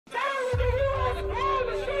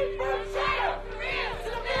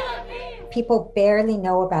people barely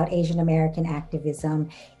know about Asian American activism.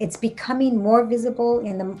 It's becoming more visible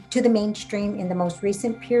to the mainstream in the most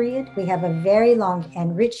recent period. We have a very long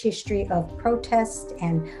and rich history of protest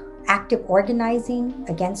and active organizing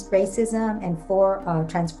against racism and for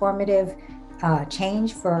transformative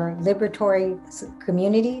change for liberatory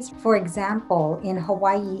communities. For example, in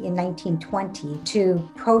Hawaii in 1920, to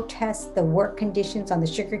protest the work conditions on the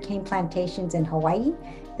sugarcane plantations in Hawaii,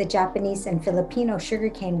 the Japanese and Filipino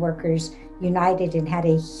sugarcane workers united and had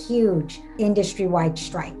a huge industry-wide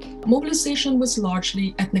strike. Mobilization was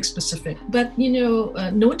largely ethnic specific, but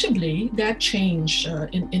notably that changed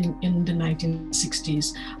in the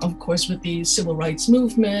 1960s, of course, with the civil rights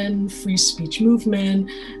movement, free speech movement,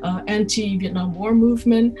 anti-Vietnam War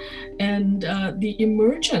movement, and the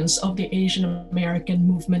emergence of the Asian American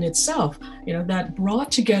movement itself, that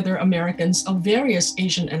brought together Americans of various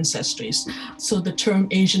Asian ancestries. So the term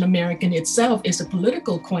Asian American itself is a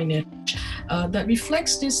political coinage that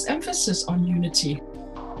reflects this emphasis on unity.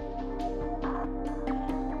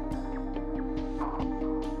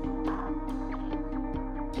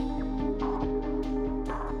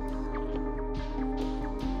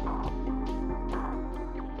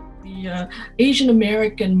 Asian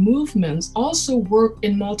American movements also work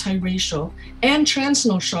in multiracial and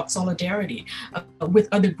transnational solidarity with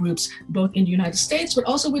other groups, both in the United States, but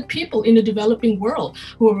also with people in the developing world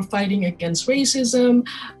who are fighting against racism,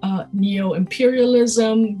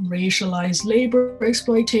 neo-imperialism, racialized labor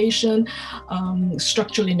exploitation,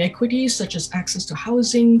 structural inequities such as access to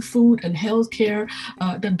housing, food, and healthcare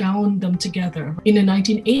that bound them together. In the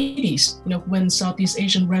 1980s, when Southeast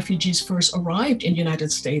Asian refugees first arrived in the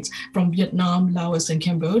United States from Vietnam, Laos, and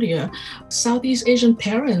Cambodia, Southeast Asian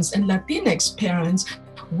parents and Latinx parents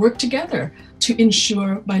worked together to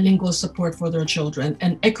ensure bilingual support for their children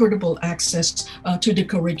and equitable access to the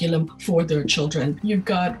curriculum for their children. You've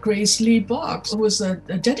got Grace Lee Boggs, who was a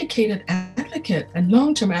dedicated advocate and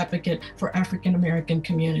long-term advocate for African American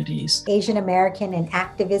communities. Asian American and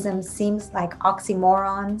activism seems like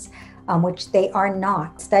oxymorons, which they are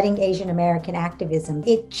not. Studying Asian American activism,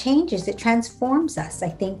 it changes, it transforms us, I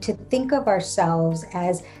think, to think of ourselves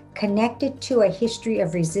as connected to a history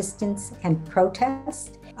of resistance and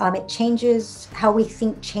protest. It changes how we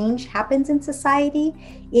think change happens in society.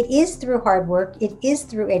 It is through hard work, it is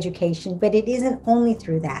through education, but it isn't only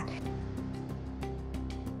through that.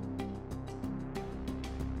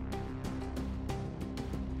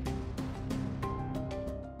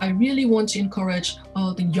 I really want to encourage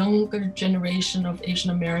the younger generation of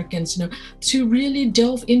Asian Americans, to really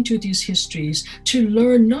delve into these histories, to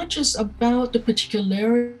learn not just about the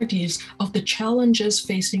particularities of the challenges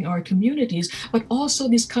facing our communities, but also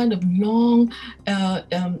these kind of long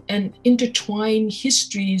and intertwined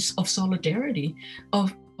histories of solidarity,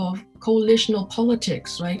 of coalitional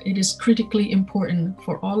politics, right? It is critically important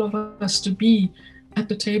for all of us to be at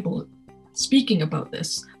the table speaking about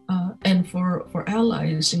this. And for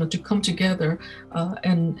allies, to come together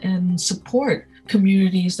and support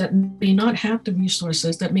communities that may not have the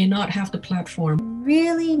resources, that may not have the platform.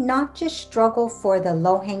 Really not just struggle for the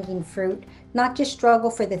low-hanging fruit, not just struggle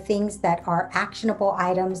for the things that are actionable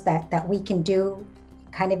items that we can do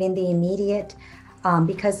kind of in the immediate,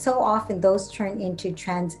 because so often those turn into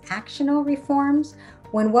transactional reforms,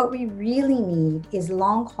 when what we really need is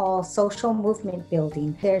long-haul social movement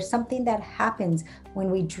building. There's something that happens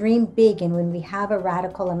when we dream big and when we have a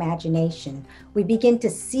radical imagination. We begin to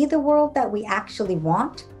see the world that we actually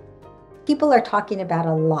want. People are talking about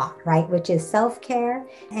a lot, right? Which is self-care.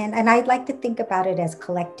 And I'd like to think about it as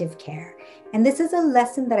collective care. And this is a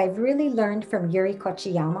lesson that I've really learned from Yuri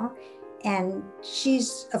Kochiyama. And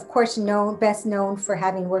she's, of course, best known for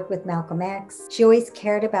having worked with Malcolm X. She always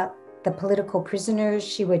cared about the political prisoners.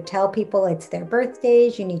 She would tell people it's their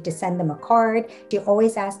birthdays, you need to send them a card. She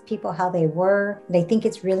always asked people how they were. And I think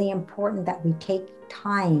it's really important that we take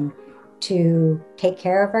time to take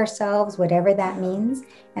care of ourselves, whatever that means.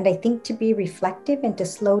 And I think to be reflective and to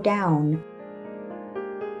slow down.